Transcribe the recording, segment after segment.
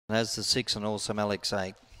Has the 6 and Awesome Alex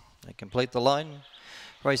 8. They complete the line.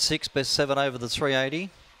 Race 6, best 7 over the 380.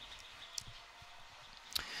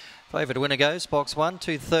 Favourite winner goes, box 1,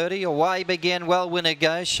 230. Away began well, winner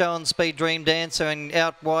goes. Showing speed, Dream Dancer, and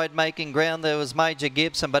out wide making ground there was Major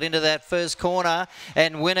Gibson, but into that first corner,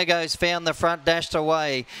 and winner goes, found the front, dashed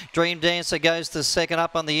away. Dream Dancer goes to second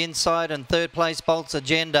up on the inside, and third place Bolt's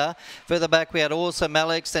Agenda. Further back we had Awesome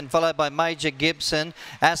Alex, then followed by Major Gibson,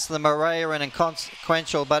 Asla Maria and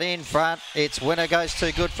Inconsequential, but in front it's winner goes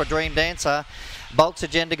too good for Dream Dancer. Bolt's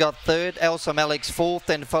Agenda got third, Awesome Alex fourth,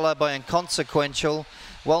 then followed by Inconsequential.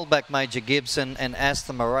 Well back Major Gibson and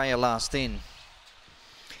Asla Maria last in.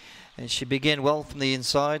 And she began well from the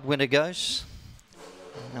inside, winner goes.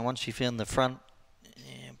 And once she found the front,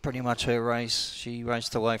 pretty much her race, she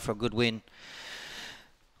raced away for a good win.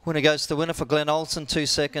 Winner goes to the winner for Glenn Olsen, 2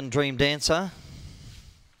 second, Dream Dancer.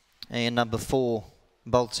 And number 4,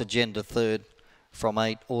 Bolt's Agenda third from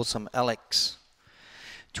 8, Awesome Alex.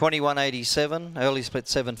 21.87, early split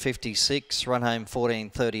 7.56, run home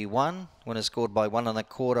 14.31. Winner scored by 1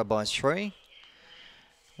 1/4 by 3.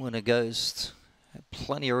 Winner goes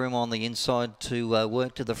plenty of room on the inside to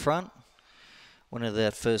work to the front. Winner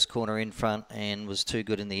that first corner in front and was too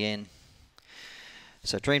good in the end.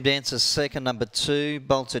 So Dream Dancer second, number 2,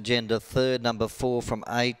 Bolt's Agenda third, number 4 from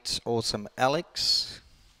 8, Awesome Alex.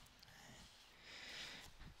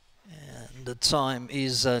 And the time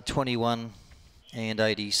is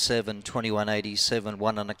 21.87, 21.87,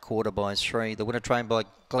 1 1/4 by 3. The winner trained by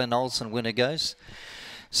Glenn Olsen, winner goes.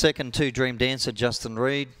 Second 2, Dream Dancer, Justin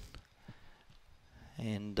Reed.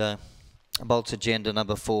 And Bolt's Agenda,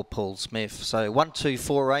 number 4, Paul Smith. So 1, 2,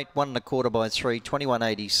 4, 8, 1 1/4 by 3,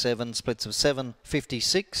 21.87, splits of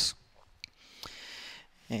 7.56.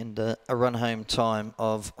 And a run home time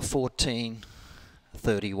of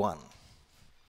 14.31.